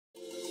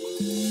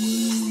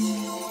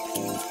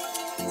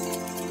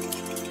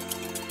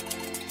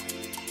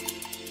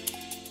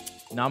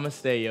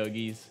Namaste,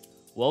 yogis.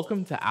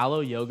 Welcome to Aloe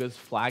Yoga's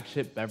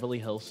flagship Beverly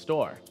Hills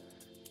store.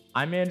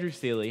 I'm Andrew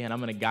Seeley, and I'm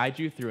going to guide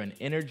you through an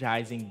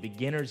energizing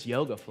beginner's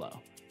yoga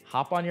flow.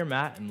 Hop on your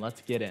mat and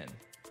let's get in.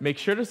 Make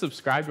sure to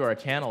subscribe to our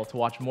channel to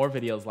watch more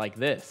videos like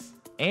this,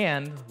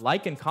 and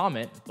like and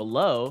comment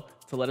below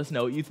to let us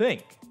know what you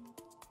think.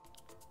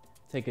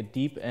 Take a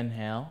deep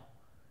inhale,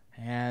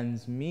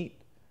 hands meet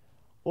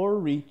or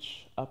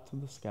reach up to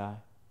the sky.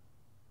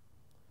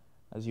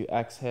 As you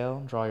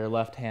exhale, draw your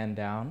left hand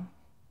down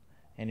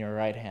and your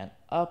right hand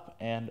up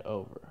and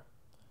over.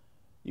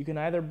 You can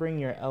either bring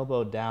your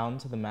elbow down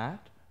to the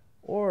mat,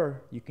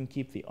 or you can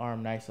keep the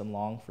arm nice and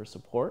long for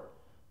support,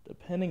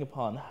 depending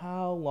upon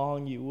how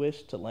long you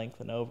wish to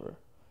lengthen over.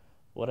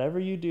 Whatever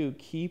you do,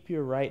 keep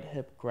your right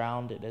hip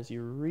grounded as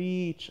you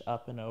reach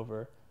up and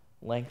over,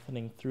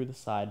 lengthening through the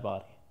side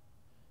body.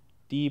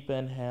 Deep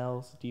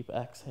inhales, deep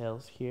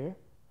exhales here.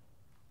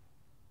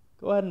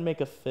 Go ahead and make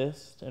a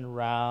fist and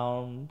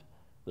round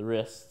the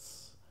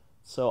wrists.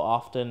 So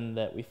often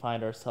that we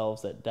find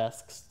ourselves at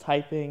desks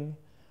typing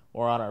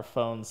or on our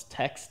phones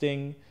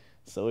texting.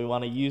 So we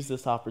want to use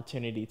this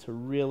opportunity to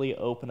really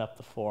open up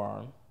the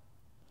forearm.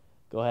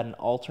 Go ahead and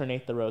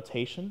alternate the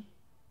rotation.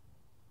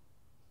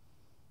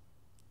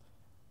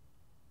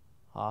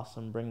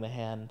 Awesome. Bring the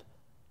hand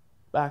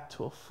back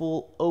to a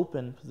full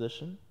open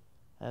position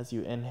as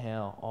you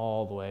inhale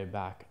all the way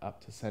back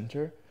up to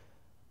center.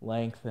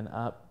 Lengthen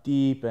up,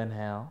 deep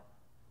inhale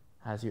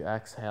as you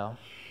exhale.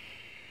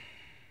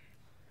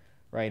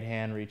 Right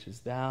hand reaches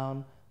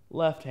down,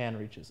 left hand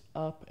reaches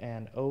up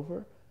and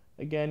over.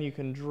 Again, you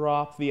can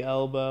drop the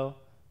elbow.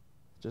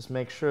 Just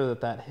make sure that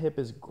that hip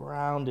is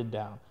grounded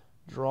down.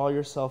 Draw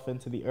yourself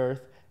into the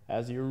earth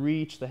as you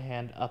reach the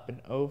hand up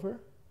and over.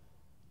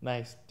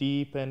 Nice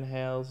deep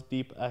inhales,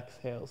 deep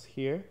exhales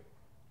here.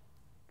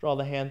 Draw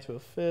the hand to a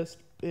fist,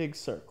 big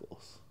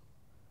circles.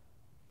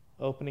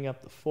 Opening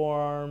up the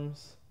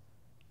forearms,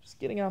 just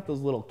getting out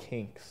those little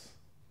kinks.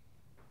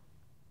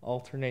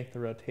 Alternate the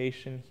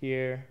rotation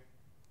here.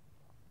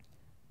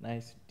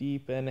 Nice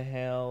deep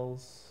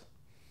inhales,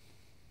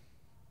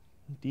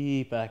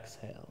 deep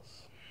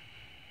exhales.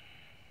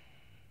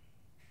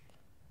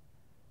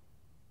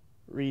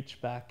 Reach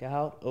back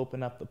out,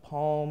 open up the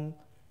palm,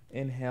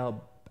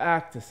 inhale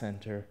back to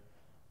center,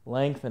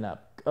 lengthen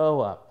up, go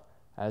up.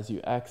 As you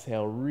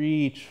exhale,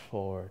 reach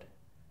forward,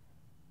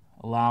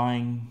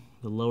 allowing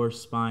the lower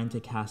spine to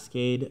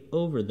cascade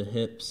over the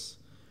hips.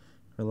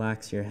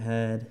 Relax your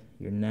head,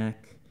 your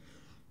neck.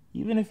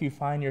 Even if you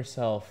find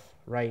yourself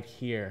right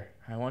here,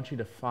 I want you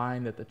to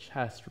find that the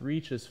chest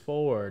reaches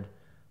forward,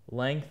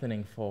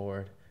 lengthening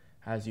forward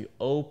as you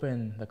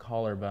open the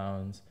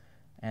collarbones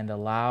and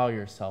allow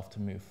yourself to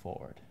move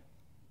forward.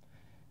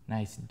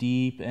 Nice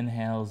deep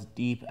inhales,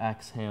 deep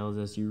exhales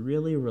as you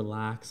really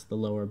relax the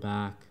lower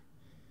back,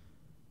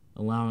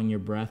 allowing your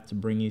breath to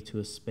bring you to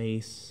a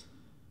space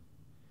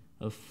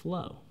of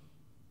flow.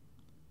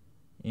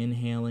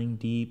 Inhaling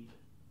deep,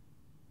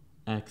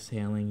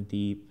 exhaling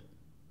deep.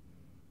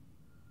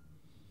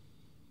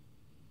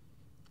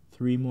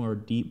 3 more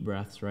deep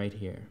breaths right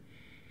here.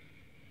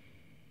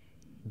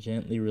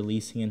 Gently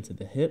releasing into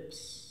the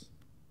hips.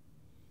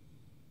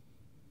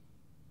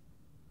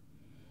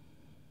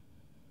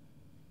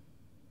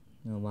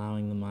 And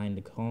allowing the mind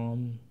to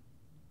calm.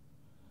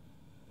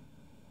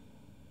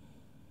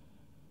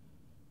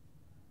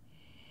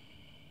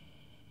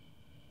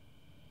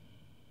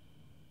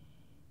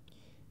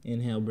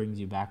 Inhale brings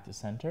you back to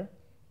center.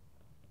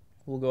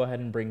 We'll go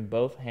ahead and bring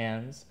both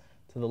hands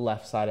to the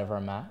left side of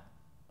our mat.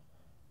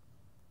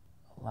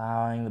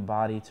 Allowing the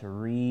body to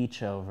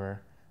reach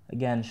over.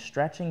 Again,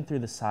 stretching through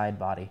the side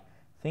body.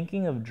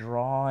 Thinking of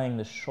drawing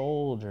the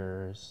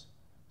shoulders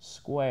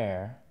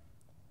square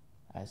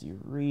as you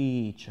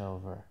reach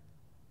over.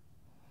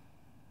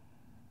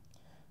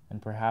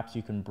 And perhaps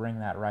you can bring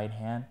that right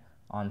hand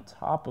on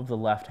top of the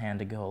left hand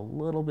to go a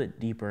little bit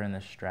deeper in the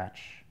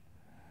stretch.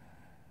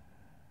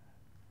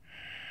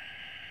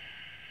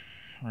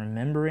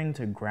 Remembering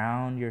to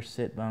ground your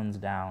sit bones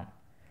down,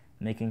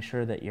 making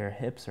sure that your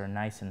hips are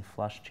nice and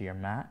flush to your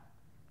mat,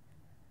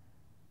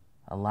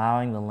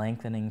 allowing the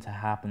lengthening to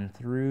happen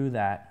through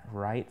that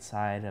right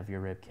side of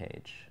your rib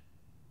cage.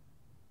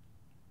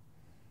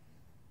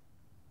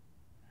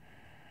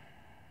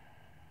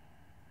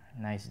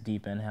 Nice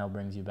deep inhale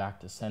brings you back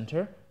to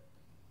center.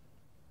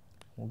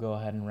 We'll go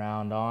ahead and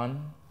round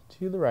on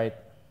to the right.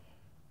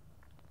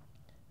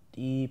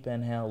 Deep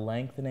inhale,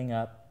 lengthening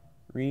up,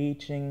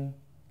 reaching,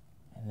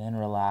 and then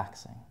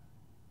relaxing.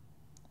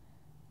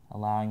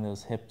 Allowing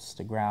those hips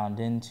to ground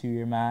into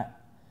your mat,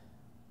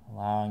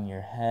 allowing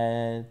your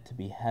head to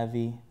be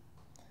heavy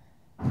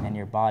and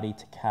your body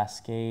to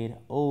cascade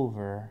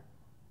over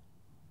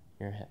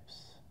your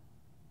hips.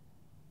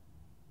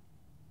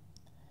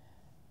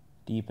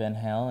 Deep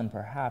inhale, and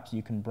perhaps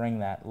you can bring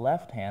that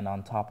left hand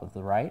on top of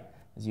the right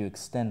as you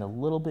extend a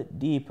little bit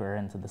deeper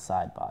into the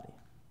side body.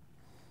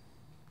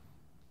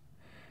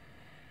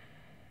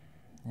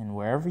 And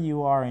wherever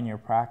you are in your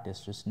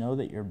practice, just know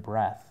that your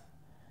breath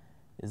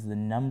is the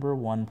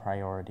 #1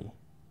 priority.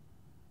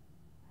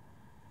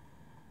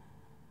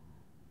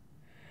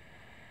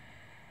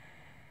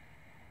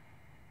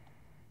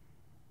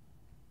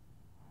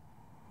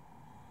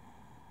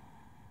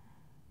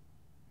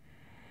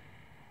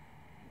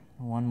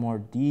 One more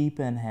deep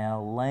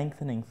inhale,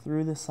 lengthening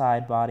through the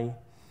side body,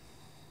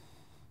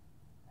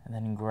 and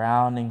then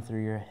grounding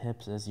through your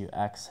hips as you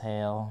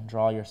exhale.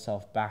 Draw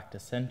yourself back to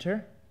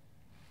center.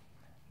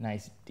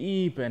 Nice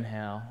deep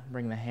inhale.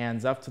 Bring the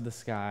hands up to the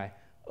sky.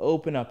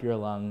 Open up your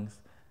lungs.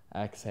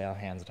 Exhale,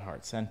 hands to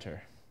heart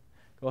center.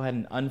 Go ahead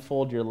and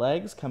unfold your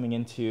legs, coming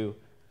into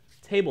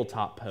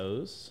tabletop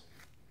pose.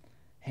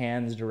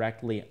 Hands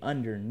directly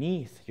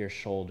underneath your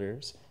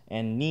shoulders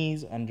and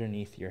knees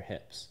underneath your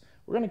hips.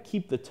 We're going to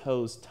keep the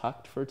toes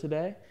tucked for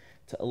today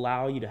to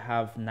allow you to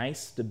have nice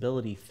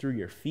stability through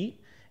your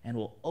feet, and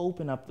we'll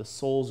open up the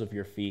soles of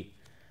your feet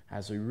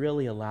as we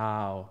really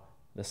allow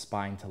the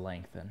spine to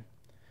lengthen.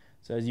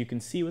 So as you can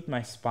see with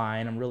my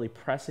spine, I'm really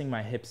pressing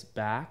my hips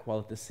back while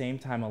at the same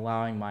time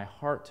allowing my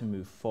heart to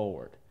move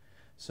forward.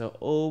 So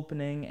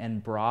opening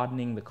and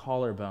broadening the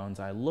collarbones,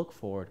 I look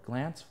forward,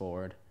 glance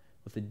forward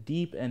with a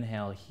deep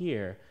inhale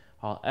here.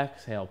 I'll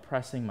exhale,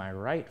 pressing my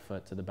right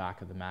foot to the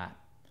back of the mat.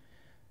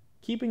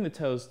 Keeping the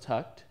toes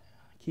tucked,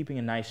 keeping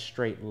a nice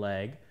straight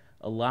leg,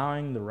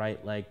 allowing the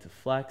right leg to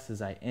flex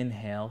as I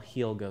inhale,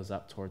 heel goes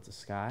up towards the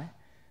sky.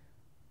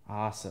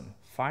 Awesome.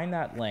 Find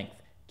that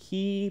length.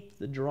 Keep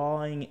the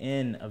drawing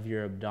in of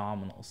your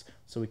abdominals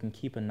so we can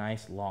keep a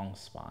nice long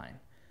spine.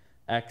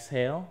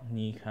 Exhale,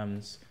 knee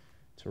comes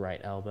to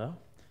right elbow.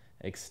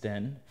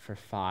 Extend for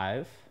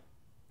 5,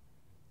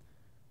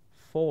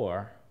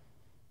 4,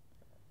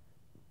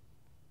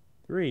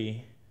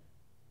 3,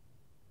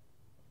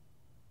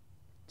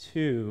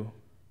 2,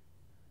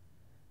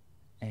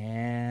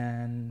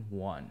 and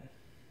 1.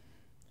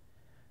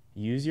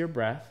 Use your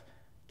breath.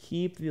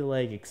 Keep the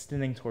leg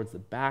extending towards the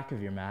back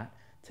of your mat.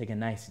 Take a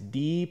nice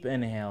deep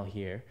inhale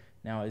here.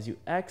 Now as you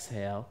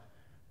exhale,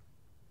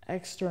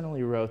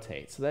 externally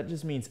rotate. So that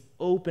just means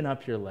open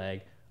up your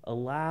leg.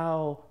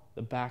 Allow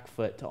the back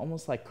foot to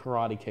almost like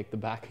karate kick the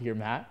back of your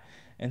mat,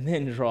 and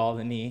then draw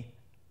the knee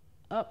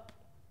up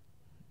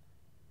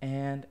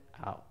and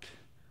out.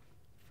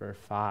 For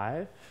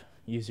 5,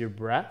 use your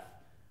breath.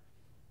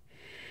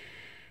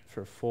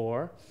 For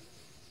 4,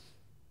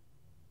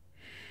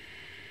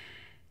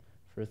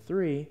 for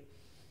 3,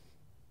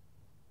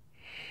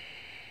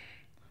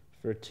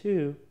 for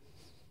 2,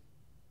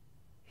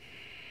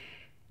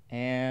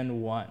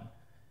 and 1.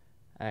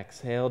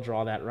 Exhale,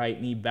 draw that right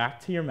knee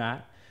back to your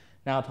mat.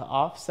 Now to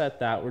offset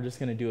that, we're just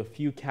going to do a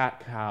few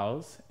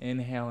cat-cows,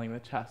 inhaling the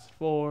chest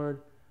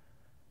forward,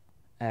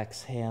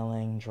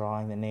 exhaling,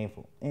 drawing the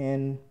navel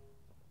in.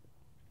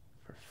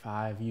 For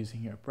 5,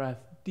 using your breath,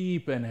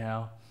 deep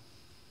inhale,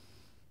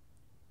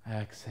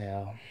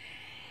 exhale,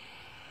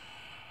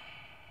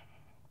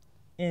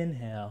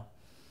 inhale,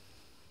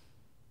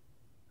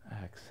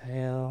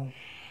 exhale,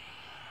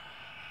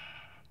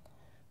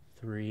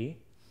 3,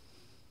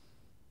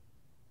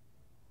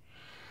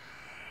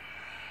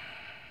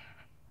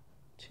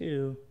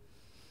 2,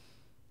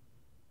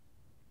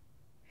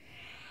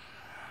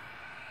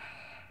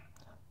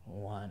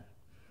 1.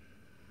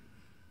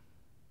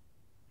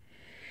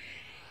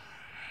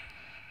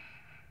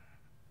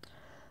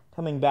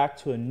 Coming back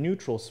to a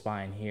neutral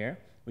spine here,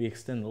 we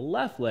extend the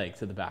left leg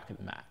to the back of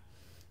the mat.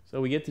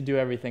 So we get to do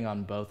everything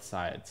on both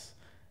sides.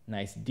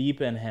 Nice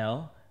deep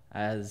inhale.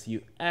 As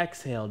you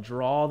exhale,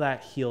 draw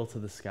that heel to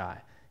the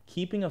sky,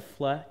 keeping a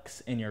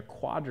flex in your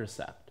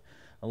quadricep,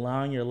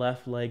 allowing your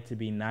left leg to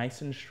be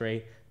nice and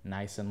straight,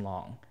 nice and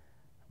long,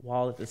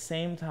 while at the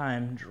same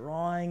time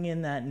drawing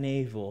in that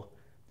navel,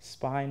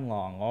 spine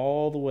long,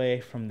 all the way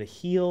from the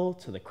heel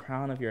to the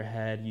crown of your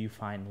head. You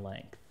find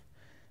length.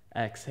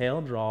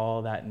 Exhale,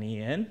 draw that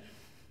knee in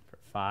for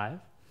 5,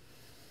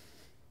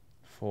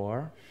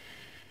 4,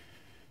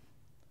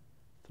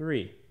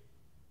 3,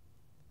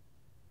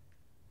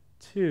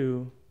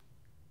 2,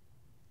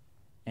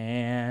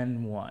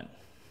 and 1.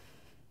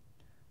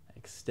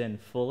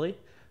 Extend fully.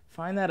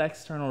 Find that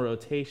external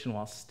rotation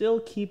while still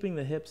keeping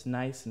the hips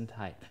nice and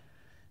tight.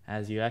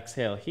 As you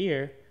exhale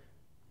here,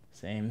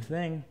 same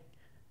thing.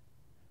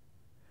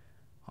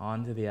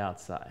 Onto the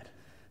outside.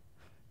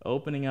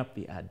 Opening up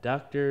the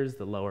adductors,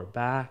 the lower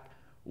back,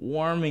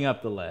 warming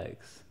up the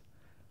legs.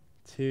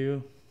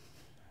 2,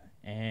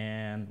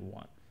 and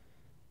 1.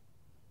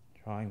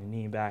 Drawing the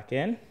knee back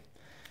in.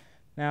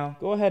 Now,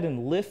 go ahead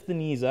and lift the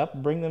knees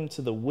up, bring them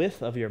to the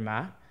width of your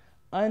mat,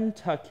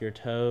 untuck your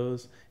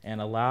toes,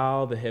 and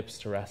allow the hips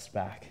to rest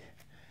back.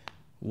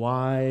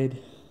 Wide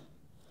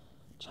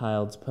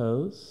child's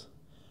pose.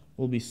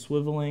 We'll be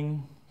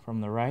swiveling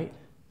from the right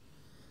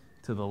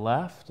to the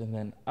left, and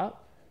then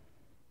up,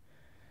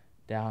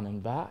 down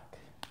and back,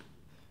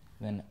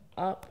 then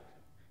up,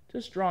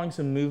 just drawing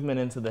some movement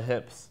into the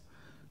hips,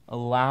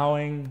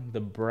 allowing the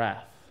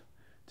breath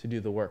to do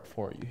the work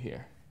for you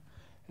here.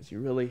 As you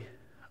really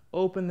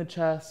open the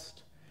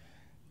chest,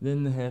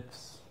 then the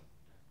hips,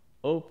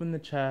 Open the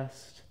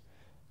chest,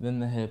 then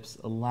the hips,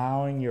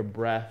 allowing your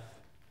breath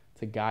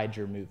to guide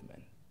your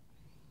movement.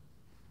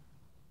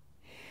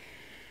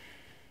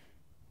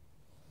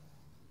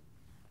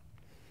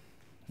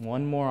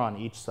 One more on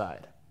each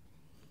side.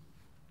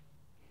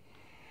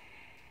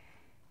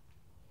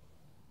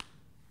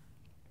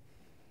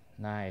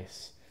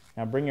 Nice.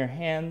 Now bring your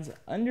hands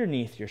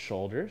underneath your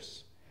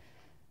shoulders.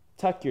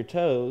 Tuck your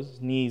toes,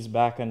 knees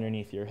back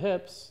underneath your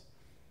hips,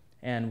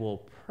 and we'll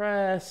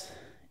press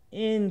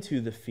into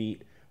the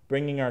feet,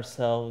 bringing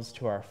ourselves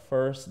to our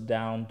first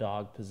down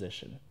dog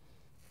position.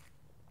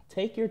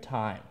 Take your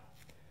time.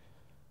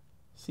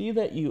 See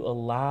that you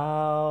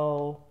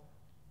allow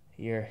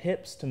your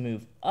hips to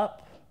move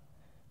up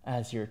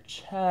as your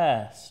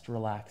chest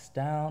relaxes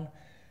down.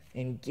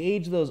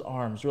 Engage those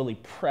arms, really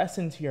press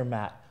into your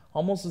mat,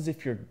 almost as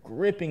if you're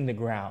gripping the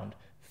ground.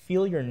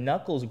 Feel your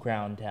knuckles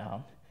ground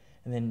down,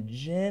 and then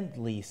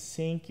gently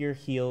sink your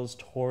heels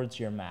towards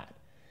your mat.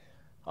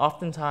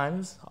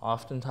 Oftentimes,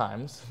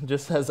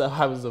 just as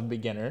I was a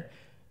beginner,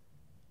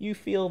 you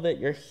feel that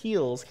your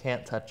heels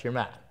can't touch your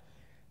mat.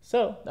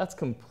 So that's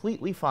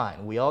completely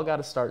fine. We all got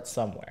to start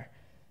somewhere.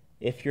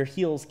 If your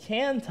heels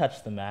can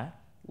touch the mat,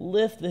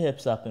 lift the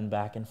hips up and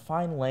back and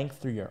find length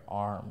through your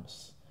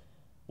arms.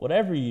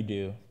 Whatever you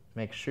do,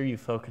 make sure you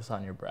focus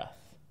on your breath.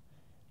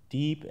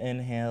 Deep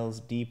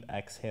inhales, deep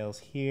exhales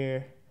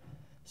here.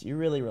 So you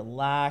really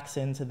relax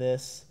into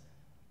this.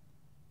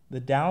 The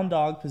down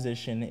dog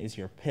position is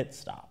your pit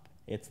stop.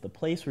 It's the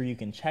place where you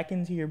can check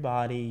into your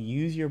body,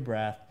 use your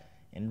breath,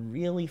 and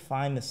really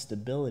find the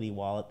stability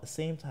while at the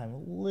same time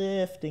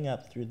lifting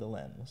up through the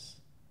limbs.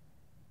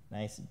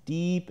 Nice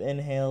deep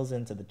inhales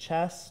into the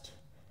chest,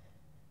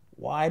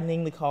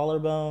 widening the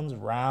collarbones,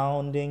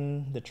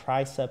 rounding the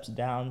triceps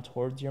down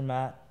towards your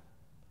mat.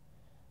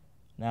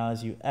 Now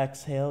as you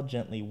exhale,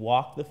 gently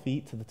walk the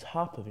feet to the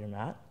top of your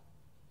mat.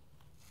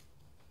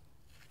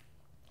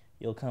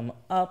 You'll come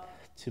up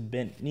to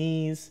bent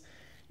knees.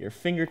 Your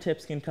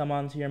fingertips can come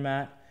onto your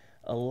mat.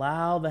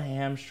 Allow the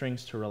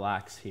hamstrings to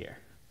relax here.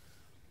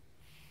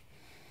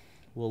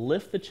 We'll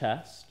lift the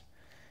chest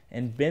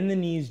and bend the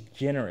knees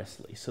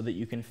generously so that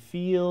you can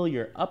feel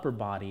your upper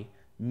body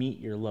meet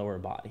your lower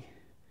body.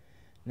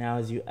 Now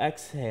as you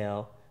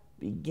exhale,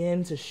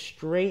 begin to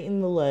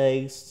straighten the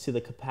legs to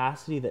the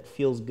capacity that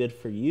feels good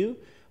for you,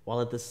 while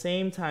at the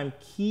same time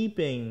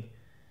keeping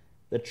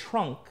the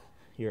trunk,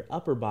 your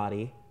upper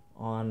body,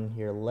 on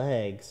your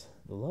legs,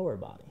 the lower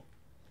body.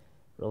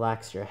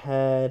 Relax your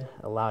head,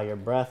 allow your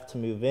breath to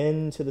move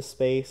into the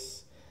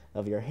space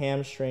of your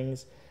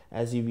hamstrings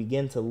as you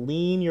begin to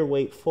lean your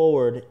weight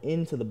forward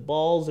into the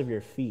balls of your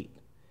feet.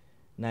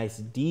 Nice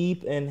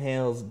deep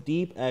inhales,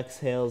 deep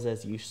exhales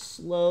as you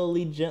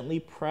slowly, gently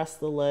press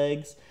the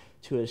legs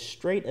to as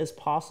straight as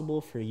possible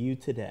for you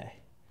today.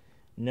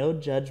 No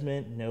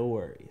judgment, no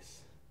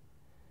worries.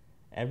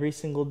 Every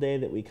single day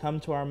that we come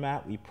to our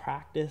mat, we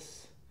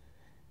practice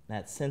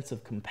that sense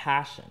of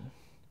compassion,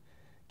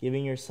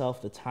 giving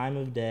yourself the time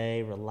of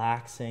day,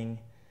 relaxing,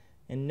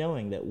 and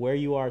knowing that where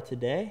you are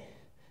today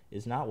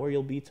is not where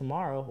you'll be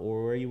tomorrow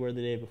or where you were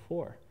the day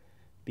before.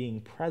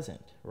 Being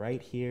present right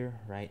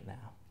here, right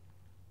now.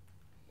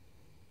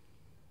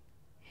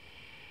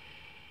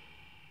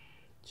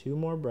 2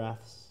 more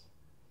breaths.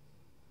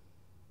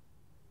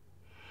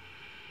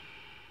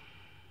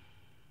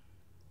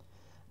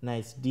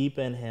 Nice deep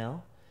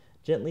inhale.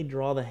 Gently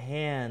draw the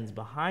hands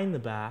behind the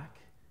back,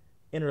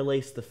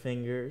 interlace the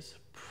fingers,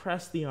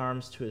 press the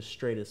arms to as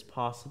straight as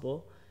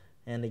possible,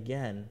 and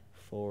again,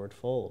 forward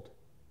fold.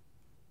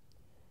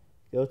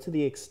 Go to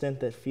the extent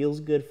that feels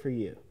good for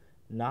you,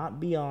 not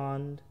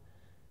beyond.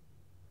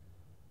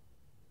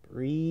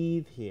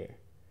 Breathe here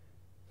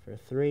for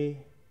 3,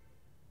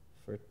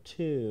 for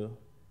 2,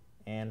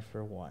 and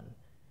for 1.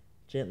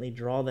 Gently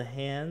draw the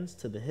hands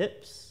to the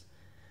hips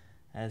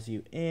as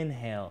you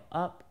inhale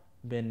up,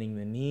 bending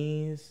the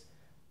knees.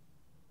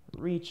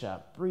 Reach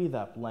up, breathe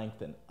up,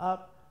 lengthen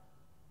up.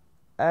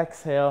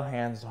 Exhale,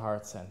 hands to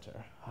heart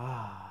center.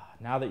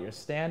 Now that you're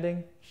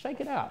standing, shake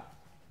it out.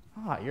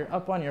 You're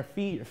up on your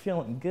feet, you're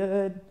feeling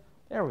good.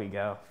 There we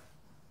go.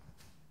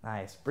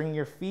 Nice. Bring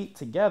your feet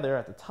together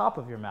at the top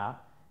of your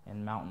mat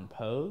in mountain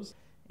pose.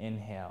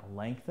 Inhale,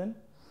 lengthen.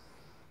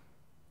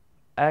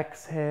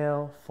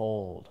 Exhale,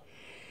 fold.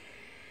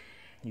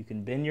 You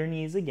can bend your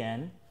knees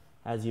again.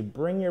 As you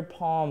bring your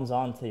palms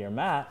onto your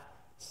mat,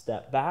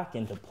 step back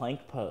into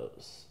plank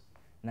pose.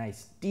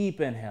 Nice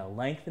deep inhale,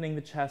 lengthening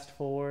the chest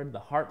forward, the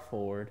heart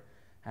forward.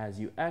 As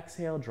you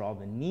exhale, draw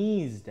the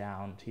knees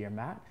down to your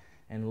mat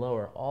and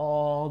lower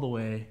all the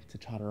way to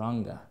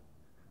chaturanga.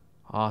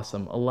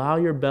 Awesome. Allow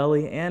your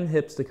belly and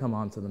hips to come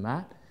onto the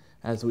mat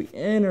as we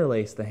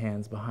interlace the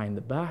hands behind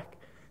the back.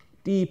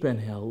 Deep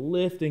inhale,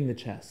 lifting the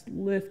chest,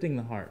 lifting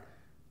the heart.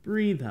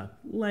 Breathe up,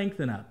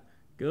 lengthen up.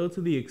 Go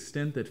to the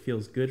extent that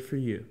feels good for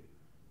you.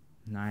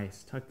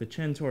 Nice. Tuck the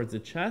chin towards the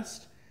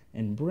chest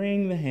and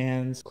bring the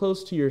hands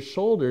close to your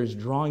shoulders,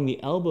 drawing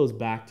the elbows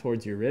back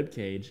towards your rib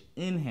cage.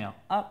 Inhale,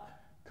 up,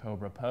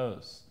 cobra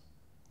pose.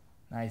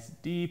 Nice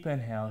deep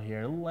inhale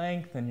here,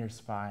 lengthen your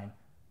spine.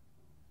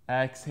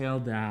 Exhale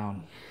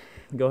down.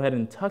 Go ahead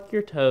and tuck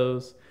your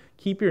toes.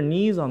 Keep your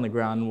knees on the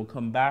ground and we'll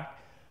come back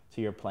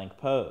to your plank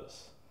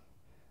pose.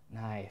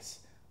 Nice.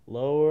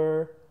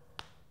 Lower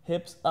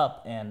hips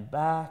up and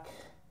back.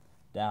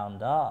 Down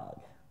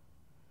dog.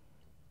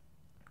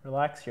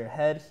 Relax your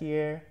head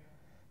here.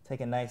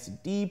 Take a nice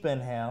deep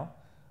inhale.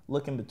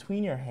 Look in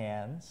between your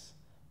hands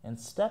and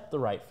step the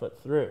right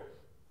foot through.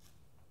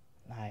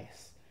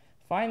 Nice.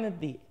 Find that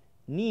the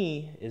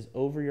knee is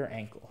over your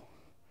ankle.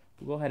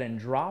 We'll go ahead and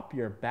drop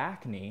your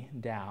back knee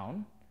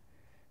down.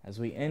 As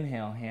we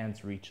inhale,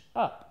 hands reach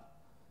up.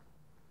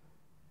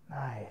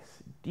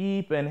 Nice.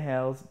 Deep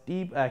inhales,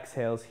 deep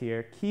exhales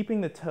here,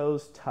 keeping the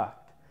toes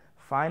tucked,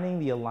 finding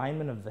the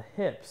alignment of the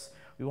hips.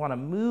 We want to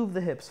move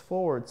the hips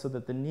forward so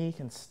that the knee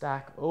can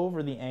stack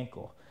over the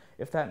ankle.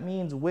 If that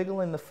means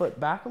wiggling the foot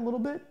back a little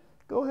bit,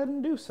 go ahead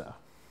and do so.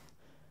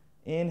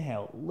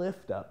 Inhale,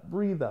 lift up,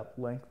 breathe up,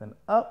 lengthen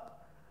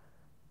up.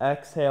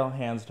 Exhale,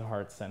 hands to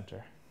heart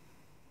center.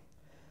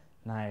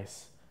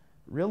 Nice.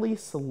 Really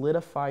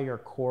solidify your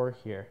core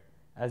here.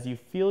 As you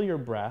feel your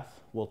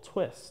breath, we'll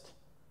twist.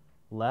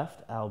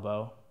 Left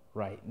elbow,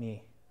 right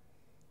knee.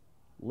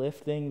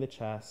 Lifting the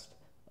chest,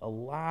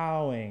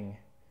 allowing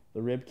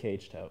the rib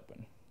cage to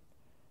open.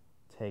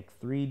 Take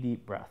 3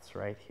 deep breaths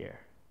right here.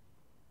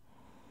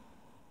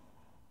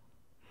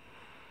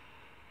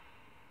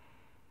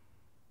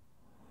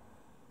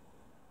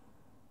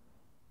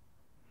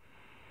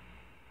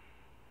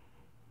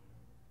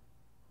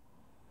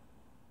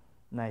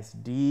 Nice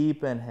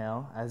deep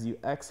inhale. As you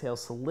exhale,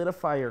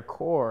 solidify your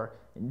core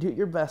and do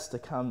your best to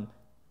come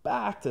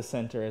back to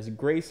center as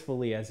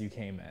gracefully as you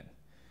came in.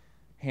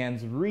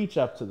 Hands reach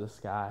up to the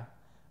sky.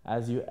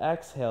 As you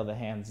exhale, the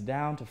hands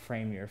down to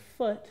frame your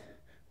foot.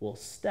 We'll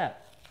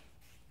step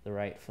the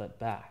right foot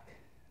back.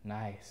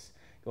 Nice.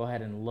 Go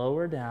ahead and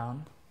lower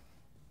down.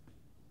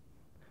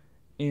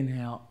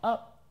 Inhale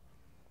up.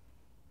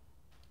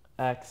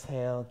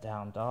 Exhale,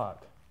 down dog.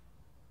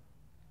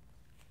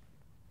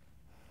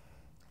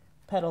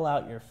 Pedal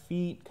out your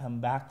feet, come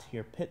back to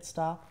your pit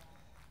stop.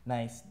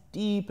 Nice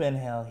deep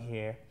inhale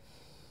here.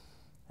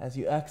 As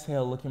you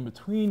exhale, look in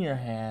between your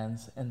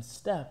hands and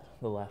step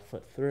the left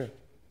foot through.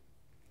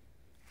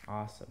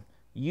 Awesome.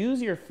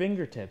 Use your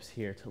fingertips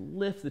here to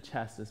lift the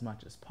chest as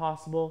much as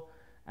possible.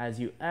 As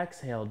you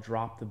exhale,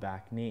 drop the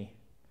back knee.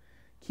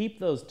 Keep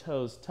those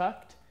toes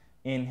tucked.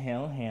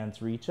 Inhale,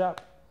 hands reach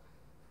up.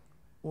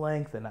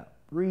 Lengthen up,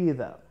 breathe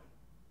up.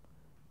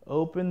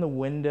 Open the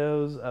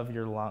windows of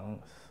your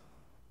lungs.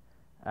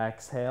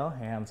 Exhale,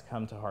 hands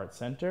come to heart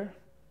center.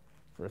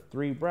 For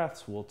 3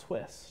 breaths, we'll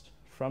twist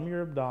from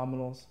your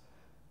abdominals,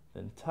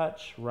 then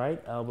touch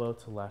right elbow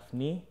to left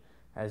knee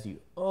as you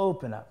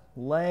open up,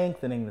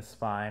 lengthening the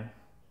spine,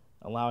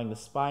 allowing the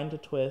spine to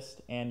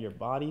twist and your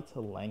body to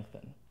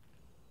lengthen.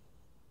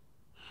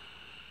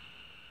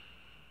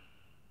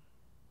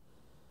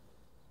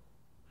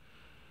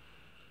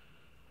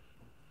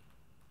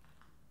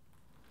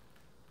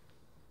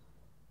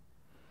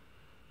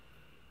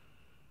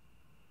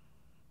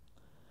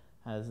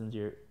 As in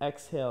your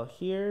exhale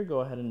here,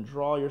 go ahead and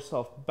draw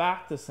yourself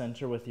back to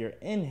center with your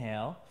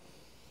inhale,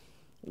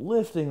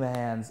 lifting the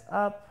hands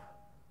up.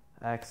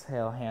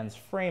 Exhale, hands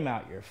frame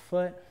out your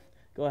foot.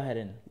 Go ahead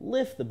and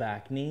lift the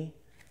back knee,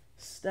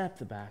 step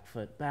the back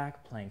foot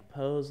back, plank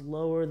pose,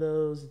 lower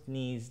those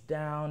knees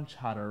down,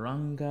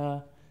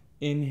 chaturanga,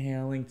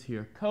 inhaling to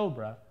your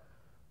cobra,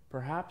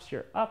 perhaps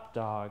your up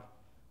dog,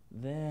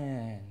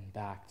 then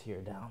back to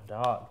your down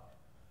dog.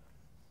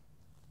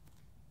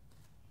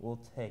 We'll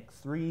take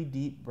 3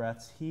 deep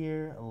breaths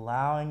here,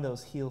 allowing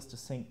those heels to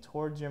sink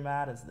towards your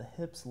mat as the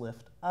hips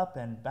lift up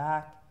and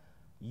back.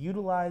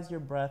 Utilize your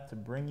breath to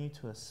bring you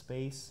to a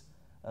space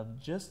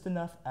of just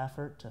enough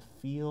effort to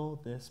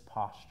feel this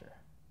posture.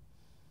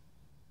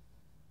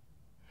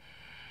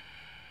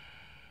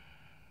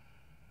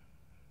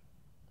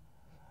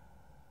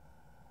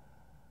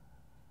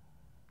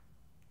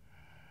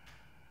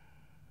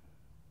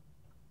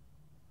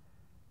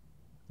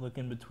 Look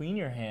in between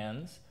your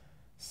hands.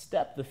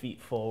 Step the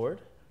feet forward.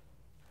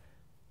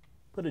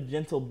 Put a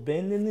gentle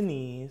bend in the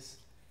knees.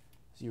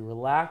 As you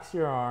relax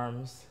your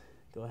arms,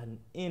 go ahead and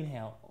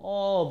inhale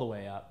all the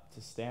way up to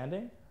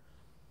standing.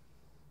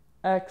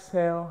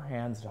 Exhale,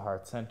 hands to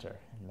heart center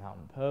in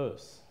mountain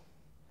pose.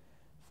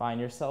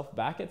 Find yourself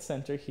back at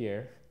center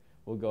here.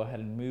 We'll go ahead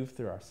and move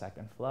through our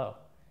second flow.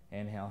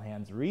 Inhale,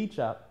 hands reach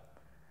up.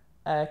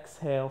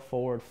 Exhale,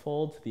 forward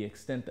fold to the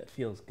extent that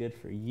feels good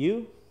for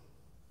you.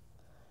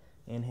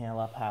 Inhale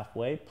up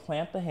halfway,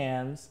 plant the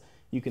hands.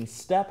 You can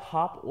step,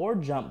 hop, or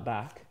jump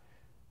back,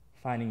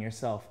 finding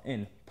yourself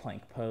in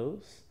plank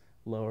pose,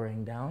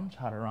 lowering down,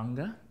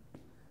 chaturanga.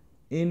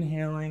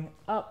 Inhaling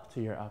up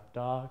to your up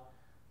dog,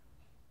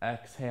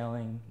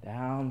 exhaling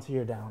down to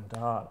your down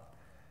dog.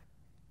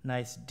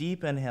 Nice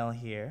deep inhale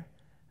here.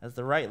 As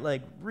the right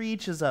leg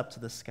reaches up to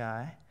the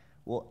sky,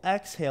 we'll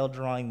exhale,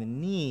 drawing the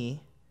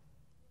knee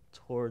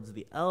towards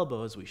the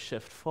elbow as we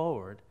shift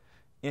forward.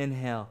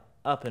 Inhale,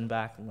 up and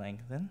back,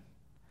 lengthen.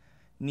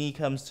 Knee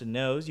comes to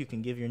nose. You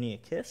can give your knee a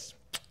kiss.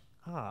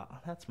 Ah,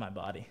 that's my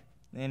body.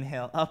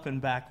 Inhale, up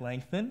and back,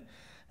 lengthen.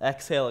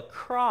 Exhale,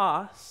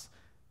 across,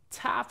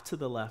 tap to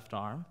the left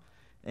arm.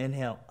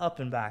 Inhale, up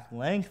and back,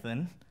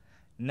 lengthen.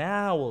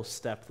 Now we'll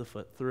step the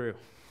foot through.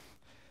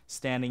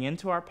 Standing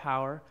into our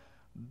power,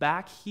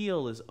 back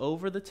heel is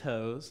over the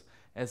toes.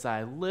 As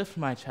I lift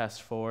my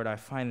chest forward, I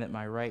find that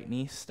my right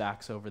knee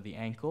stacks over the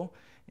ankle.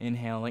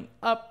 Inhaling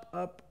up,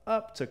 up,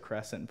 up to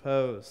crescent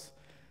pose.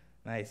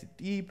 Nice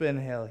deep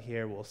inhale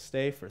here. We'll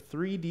stay for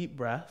 3 deep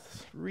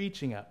breaths,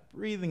 reaching up,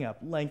 breathing up,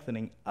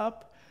 lengthening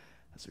up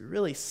as we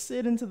really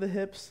sit into the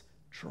hips,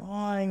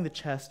 drawing the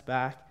chest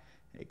back,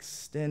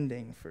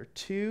 extending for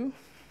 2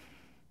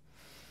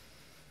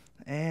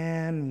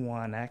 and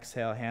 1.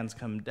 Exhale, hands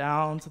come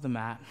down to the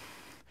mat.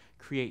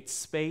 Create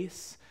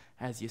space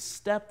as you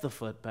step the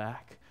foot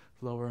back,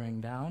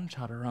 lowering down,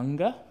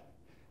 chaturanga.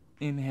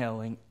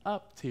 Inhaling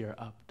up to your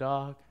up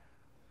dog.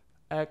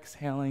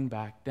 Exhaling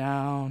back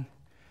down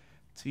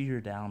to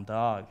your down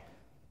dog.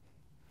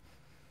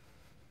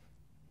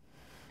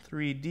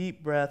 3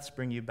 deep breaths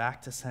bring you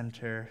back to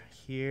center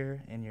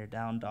here in your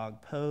down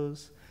dog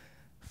pose,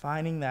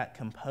 finding that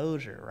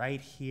composure right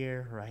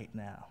here, right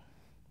now.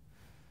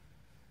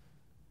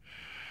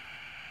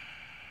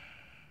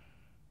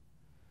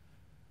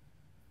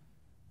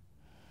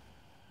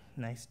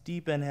 Nice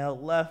deep inhale,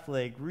 left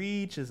leg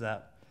reaches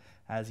up.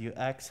 As you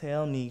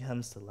exhale, knee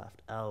comes to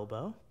left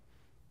elbow.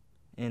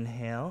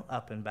 Inhale,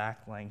 up and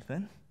back,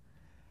 lengthen.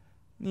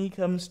 Knee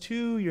comes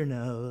to your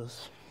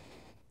nose.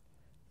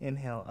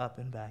 Inhale, up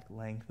and back,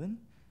 lengthen.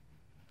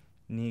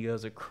 Knee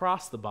goes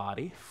across the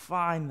body.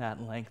 Find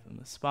that length in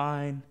the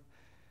spine.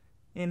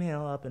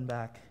 Inhale, up and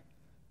back.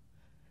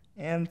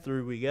 And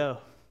through we go.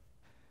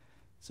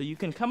 So you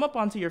can come up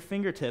onto your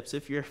fingertips.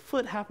 If your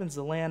foot happens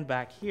to land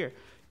back here,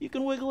 you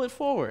can wiggle it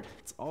forward.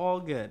 It's all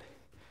good.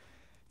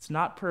 It's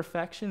not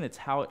perfection, it's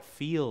how it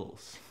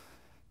feels.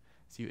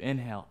 So you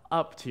inhale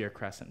up to your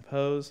crescent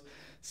pose,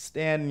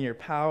 stand in your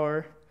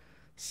power,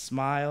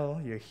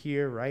 smile. You're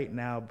here right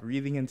now,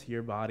 breathing into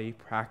your body,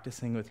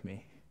 practicing with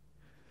me.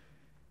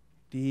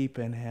 Deep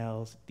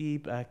inhales,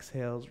 deep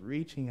exhales,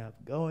 reaching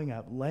up, going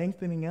up,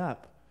 lengthening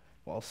up,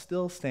 while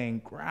still staying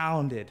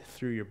grounded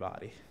through your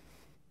body.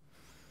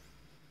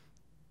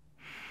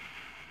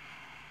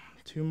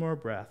 2 more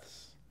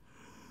breaths.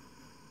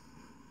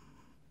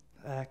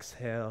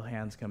 Exhale,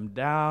 hands come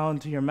down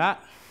to your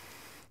mat.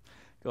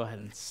 Go ahead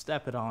and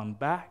step it on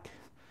back.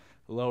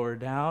 Lower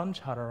down,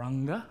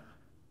 chaturanga.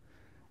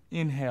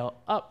 Inhale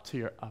up to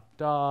your up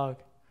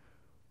dog.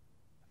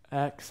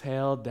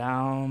 Exhale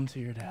down to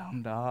your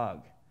down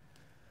dog.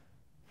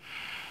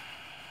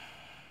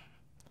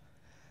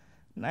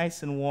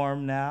 Nice and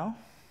warm now.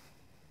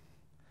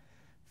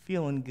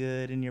 Feeling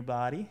good in your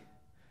body.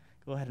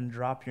 Go ahead and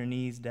drop your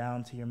knees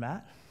down to your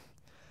mat.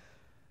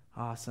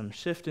 Awesome.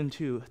 Shift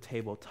into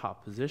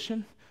tabletop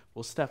position.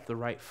 We'll step the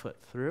right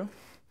foot through.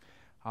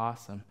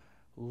 Awesome.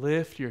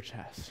 Lift your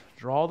chest.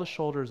 Draw the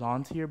shoulders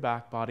onto your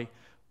back body.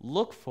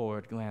 Look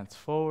forward, glance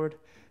forward,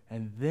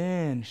 and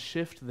then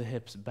shift the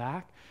hips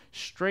back,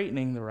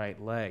 straightening the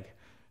right leg,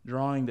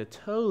 drawing the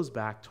toes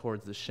back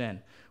towards the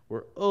shin.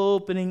 We're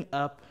opening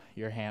up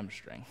your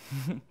hamstring.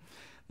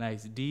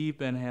 Nice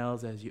deep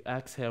inhales. As you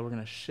exhale, we're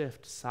going to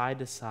shift side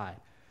to side,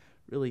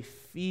 really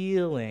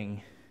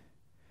feeling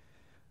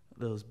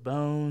those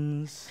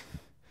bones,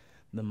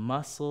 the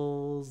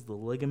muscles, the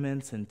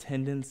ligaments and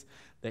tendons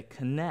that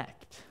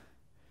connect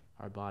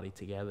our body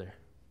together.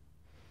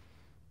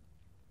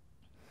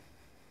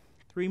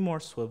 3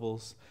 more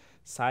swivels,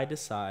 side to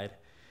side.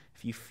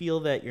 If you feel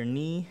that your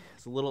knee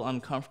is a little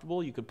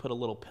uncomfortable, you could put a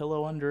little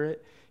pillow under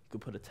it. You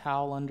could put a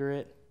towel under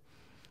it.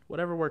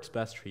 Whatever works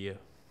best for you.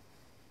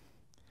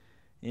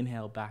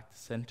 Inhale back to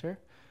center.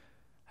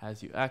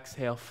 As you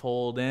exhale,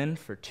 fold in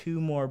for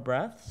 2 more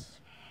breaths.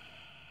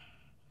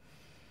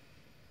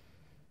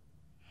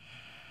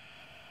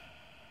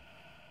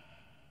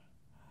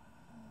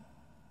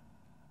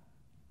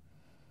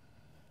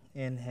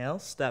 Inhale,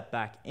 step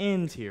back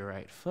into your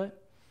right foot.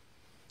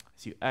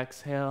 As you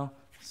exhale,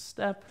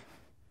 step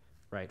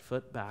right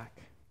foot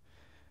back.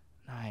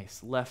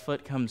 Nice. Left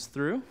foot comes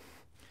through.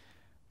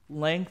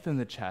 Lengthen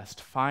the chest.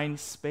 Find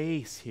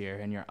space here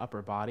in your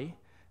upper body.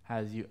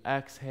 As you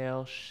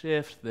exhale,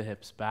 shift the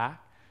hips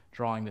back,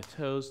 drawing the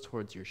toes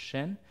towards your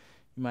shin.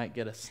 You might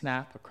get a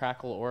snap, a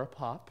crackle, or a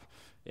pop.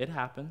 It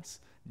happens.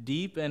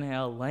 Deep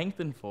inhale,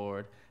 lengthen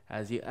forward.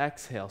 As you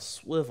exhale,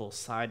 swivel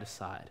side to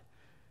side.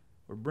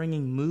 We're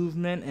bringing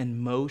movement and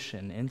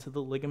motion into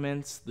the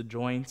ligaments, the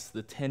joints,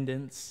 the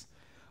tendons,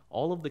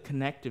 all of the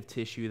connective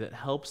tissue that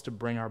helps to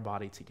bring our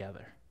body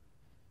together.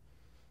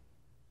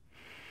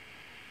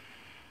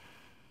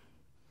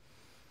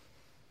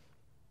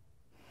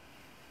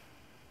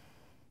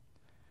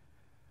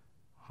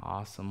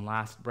 Awesome.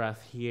 Last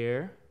breath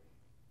here.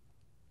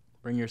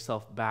 Bring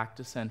yourself back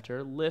to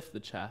center. Lift the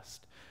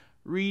chest.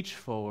 Reach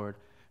forward.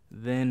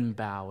 Then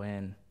bow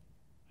in.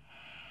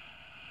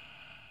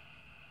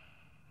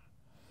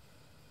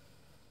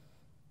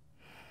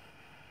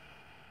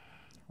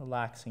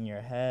 Relaxing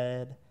your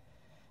head,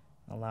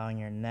 allowing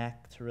your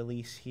neck to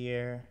release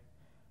here,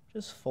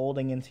 just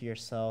folding into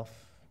yourself,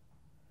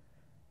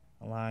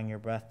 allowing your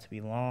breath to be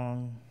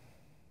long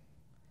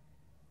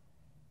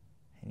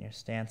and your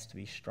stance to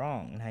be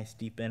strong. Nice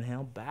deep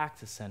inhale, back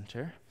to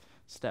center.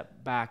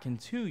 Step back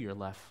into your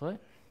left foot.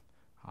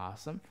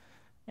 Awesome.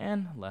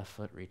 And left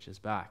foot reaches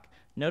back.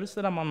 Notice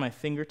that I'm on my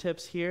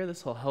fingertips here.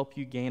 This will help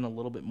you gain a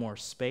little bit more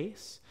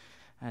space.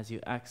 As you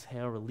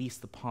exhale, release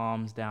the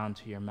palms down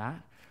to your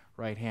mat.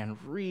 Right hand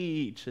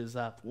reaches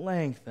up,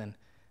 lengthen.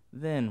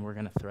 Then we're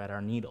going to thread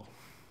our needle.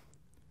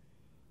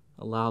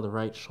 Allow the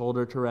right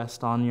shoulder to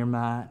rest on your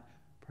mat.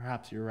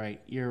 Perhaps your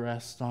right ear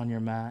rests on your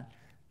mat.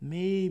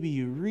 Maybe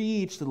you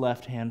reach the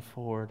left hand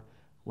forward,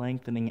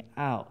 lengthening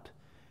out.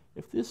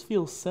 If this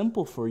feels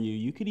simple for you,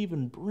 you could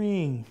even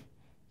bring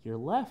your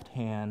left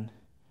hand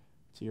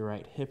to your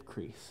right hip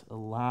crease,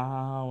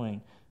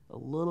 allowing a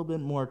little bit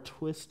more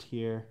twist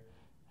here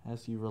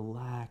as you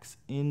relax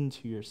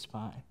into your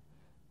spine.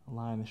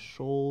 Allowing the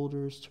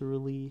shoulders to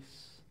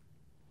release.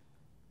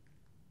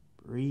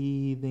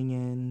 Breathing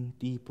in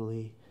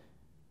deeply.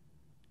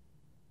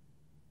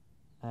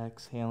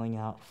 Exhaling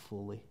out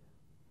fully.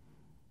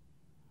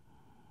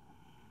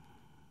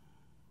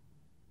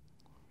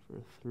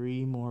 For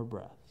 3 more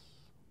breaths.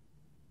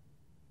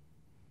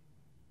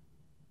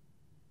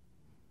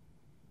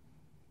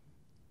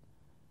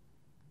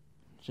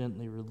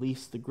 Gently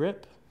release the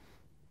grip.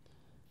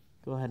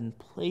 Go ahead and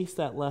place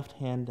that left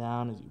hand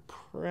down as you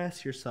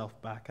press yourself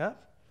back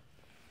up.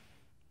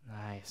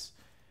 Nice.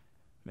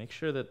 Make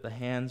sure that the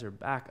hands are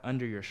back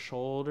under your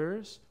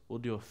shoulders. We'll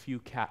do a few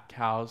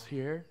cat-cows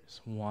here.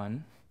 Just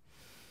 1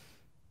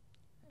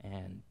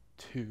 and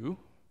 2.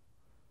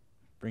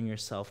 Bring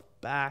yourself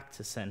back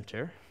to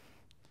center.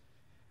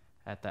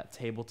 At that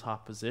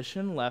tabletop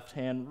position, left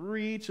hand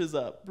reaches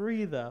up,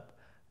 breathe up.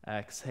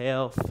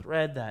 Exhale,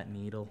 thread that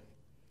needle.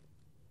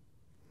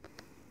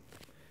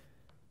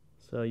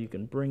 So you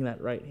can bring that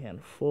right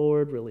hand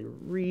forward, really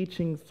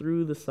reaching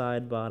through the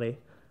side body.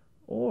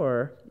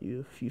 Or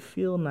if you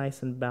feel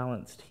nice and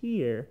balanced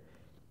here,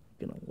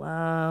 you can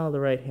allow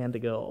the right hand to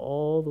go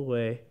all the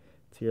way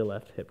to your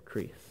left hip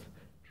crease.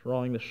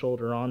 Drawing the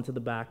shoulder onto the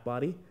back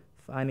body,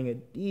 finding a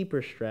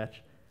deeper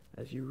stretch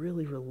as you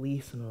really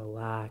release and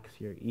relax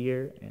your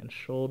ear and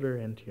shoulder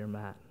into your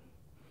mat.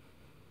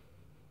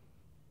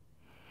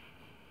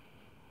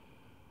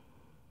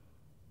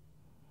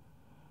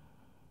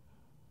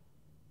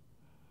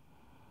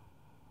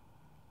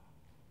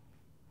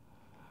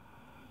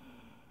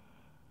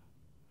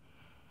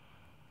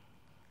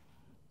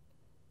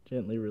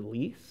 Gently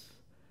release.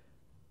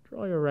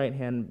 Draw your right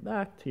hand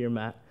back to your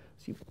mat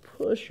so you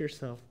push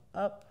yourself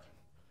up.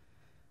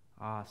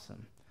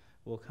 Awesome.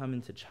 We'll come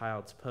into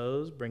child's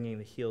pose, bringing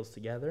the heels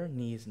together,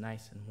 knees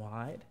nice and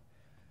wide.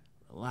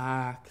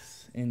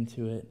 Relax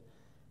into it.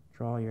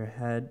 Draw your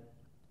head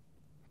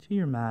to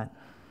your mat,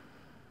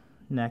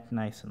 neck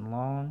nice and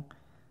long.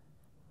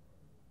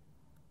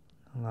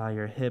 Allow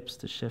your hips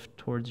to shift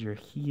towards your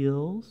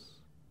heels.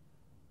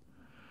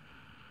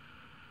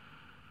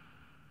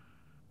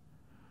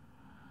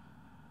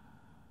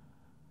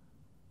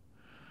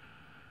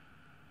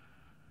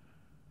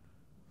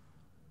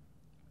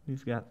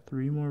 We've got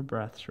 3 more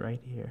breaths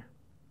right here.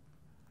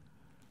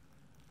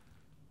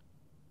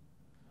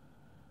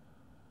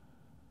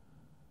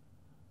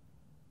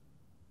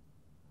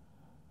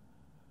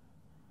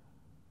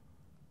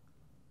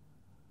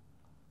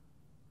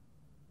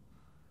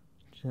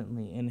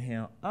 Gently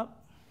inhale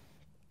up.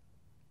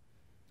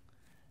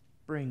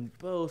 Bring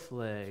both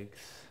legs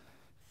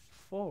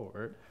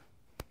forward.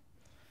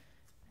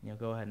 And you'll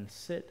go ahead and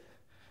sit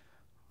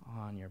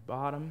on your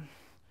bottom.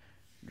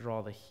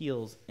 Draw the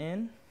heels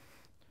in.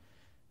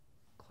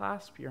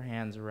 Clasp your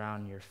hands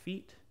around your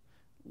feet.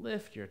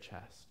 Lift your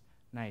chest.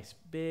 Nice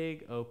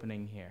big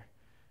opening here.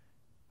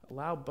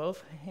 Allow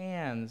both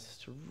hands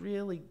to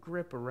really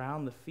grip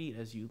around the feet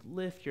as you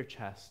lift your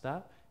chest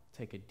up.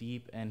 Take a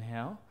deep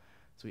inhale.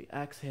 As we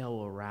exhale,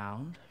 we'll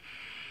round.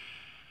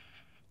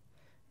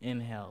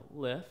 Inhale,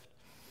 lift.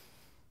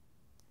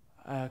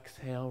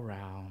 Exhale,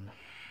 round.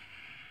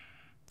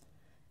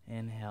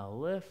 Inhale,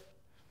 lift.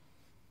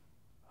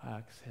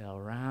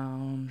 Exhale,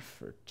 round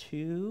for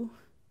 2.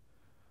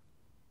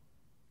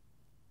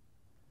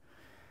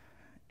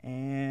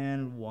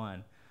 And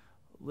 1.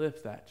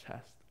 Lift that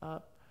chest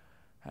up.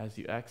 As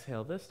you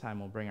exhale this time,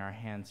 we'll bring our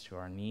hands to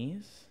our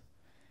knees.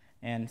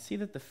 And see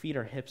that the feet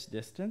are hips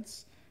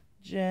distance.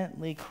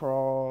 Gently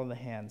crawl the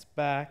hands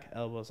back,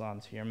 elbows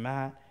onto your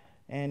mat,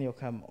 and you'll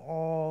come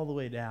all the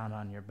way down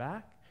on your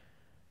back.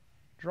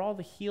 Draw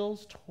the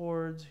heels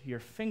towards your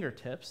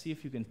fingertips. See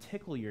if you can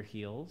tickle your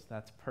heels.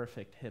 That's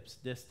perfect hips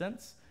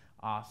distance.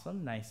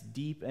 Awesome. Nice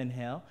deep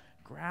inhale.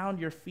 Ground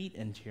your feet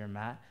into your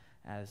mat.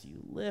 As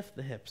you lift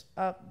the hips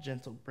up,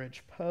 gentle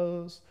bridge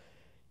pose.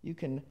 You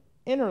can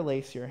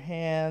interlace your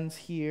hands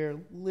here,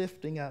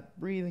 lifting up,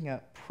 breathing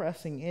up,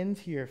 pressing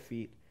into your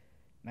feet.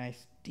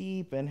 Nice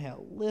deep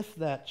inhale. Lift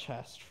that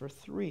chest for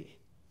 3,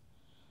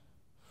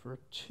 for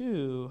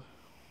 2,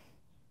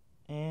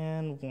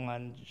 and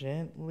 1.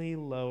 Gently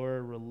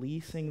lower,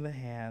 releasing the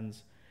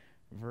hands.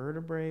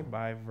 Vertebrae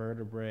by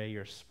vertebrae,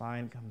 your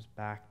spine comes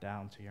back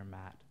down to your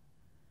mat.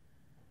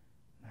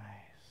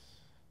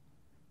 Nice.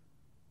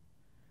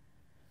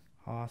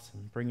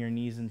 Awesome. Bring your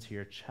knees into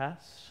your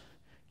chest.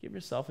 Give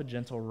yourself a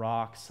gentle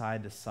rock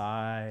side to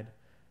side,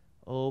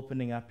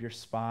 opening up your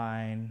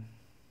spine.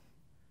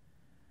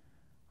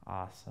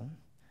 Awesome.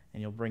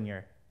 And you'll bring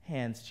your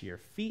hands to your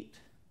feet,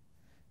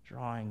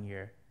 drawing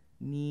your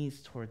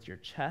knees towards your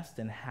chest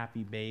and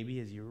happy baby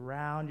as you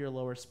round your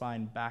lower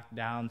spine back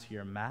down to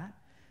your mat.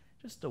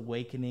 Just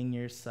awakening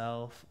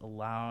yourself,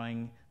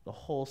 allowing the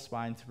whole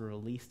spine to be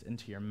released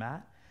into your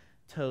mat.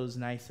 Toes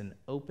nice and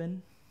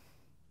open.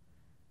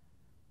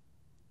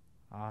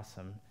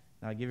 Awesome.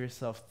 Now give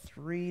yourself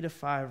 3 to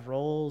 5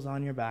 rolls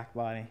on your back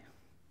body.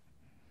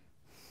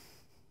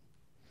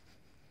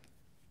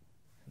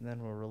 And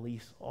then we'll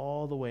release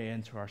all the way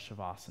into our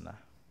Shavasana.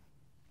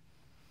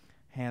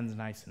 Hands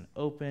nice and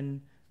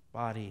open,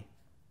 body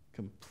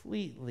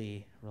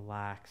completely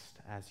relaxed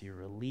as you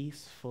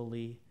release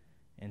fully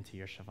into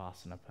your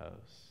Shavasana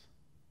pose.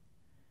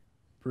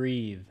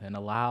 Breathe and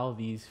allow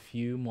these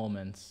few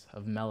moments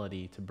of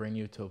melody to bring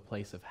you to a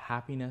place of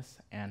happiness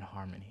and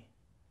harmony.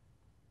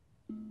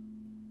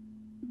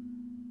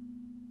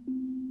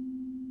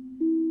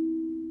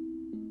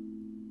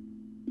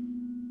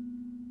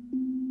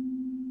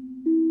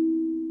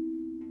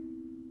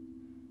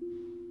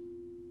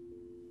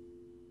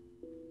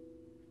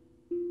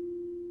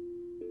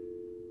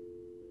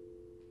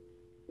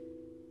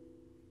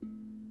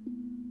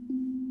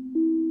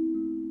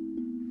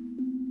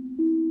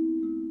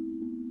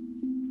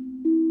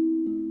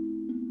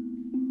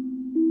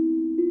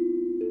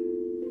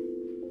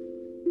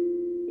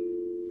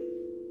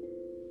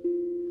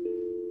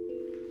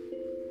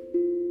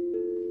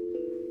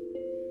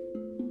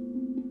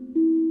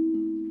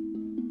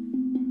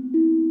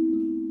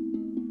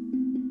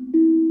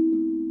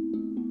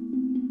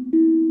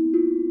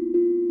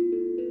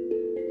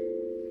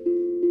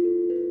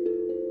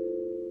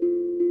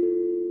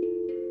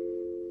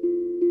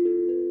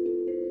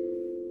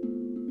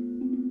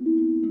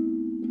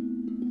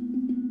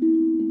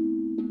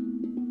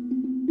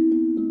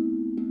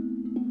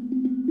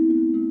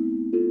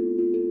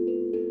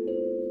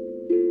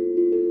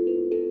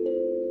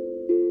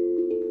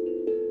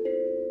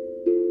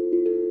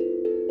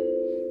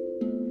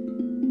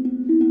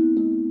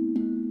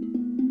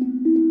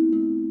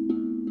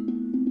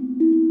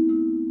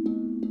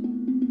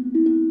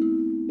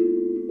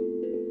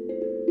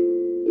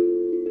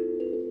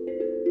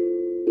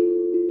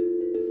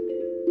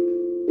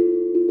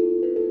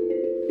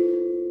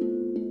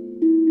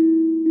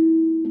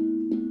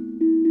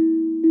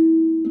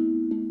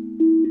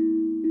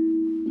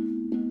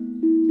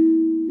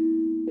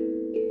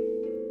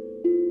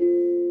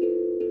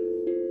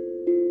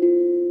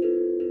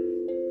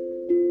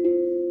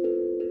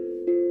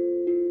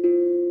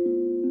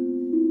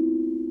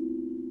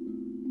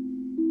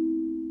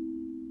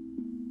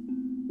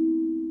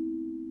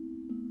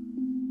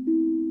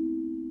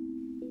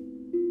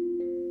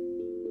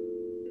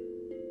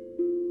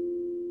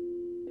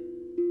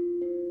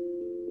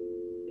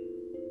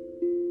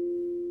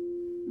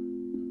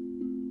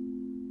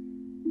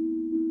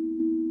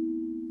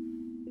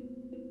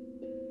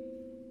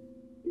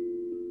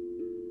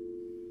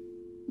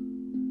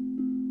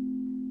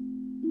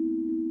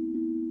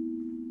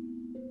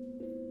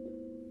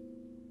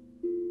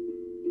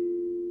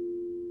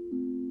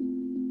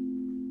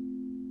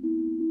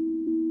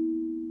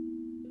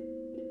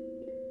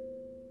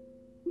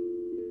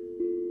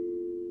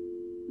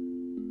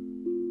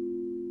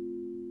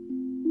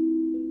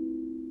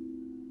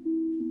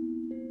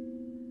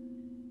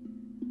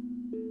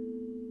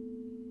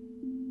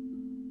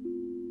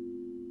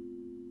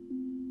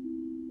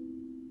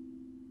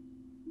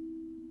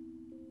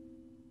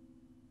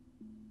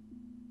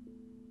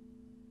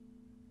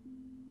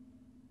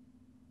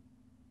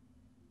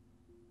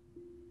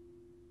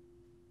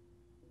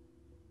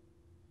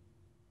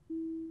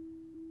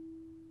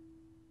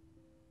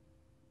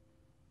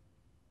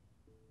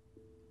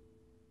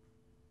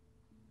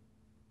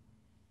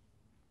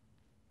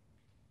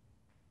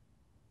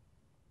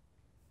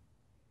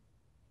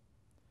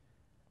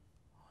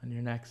 On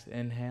your next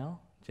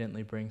inhale,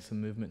 gently bring some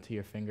movement to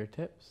your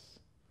fingertips.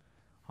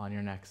 On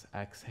your next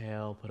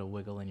exhale, put a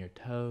wiggle in your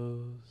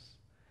toes.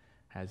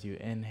 As you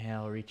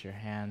inhale, reach your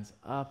hands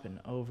up and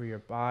over your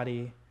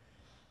body.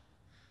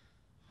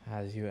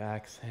 As you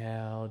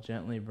exhale,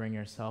 gently bring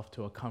yourself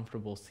to a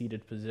comfortable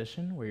seated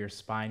position where your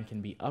spine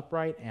can be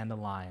upright and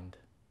aligned.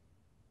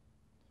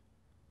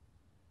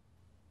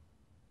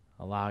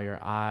 Allow your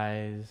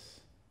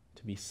eyes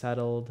to be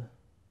settled,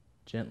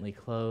 gently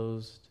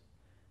closed.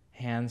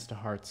 Hands to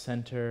heart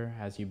center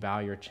as you bow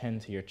your chin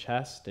to your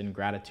chest in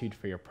gratitude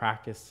for your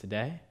practice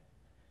today.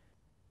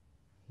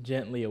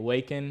 Gently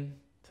awaken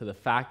to the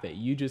fact that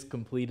you just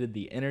completed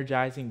the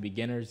Energizing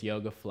Beginner's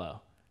Yoga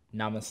Flow.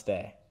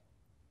 Namaste.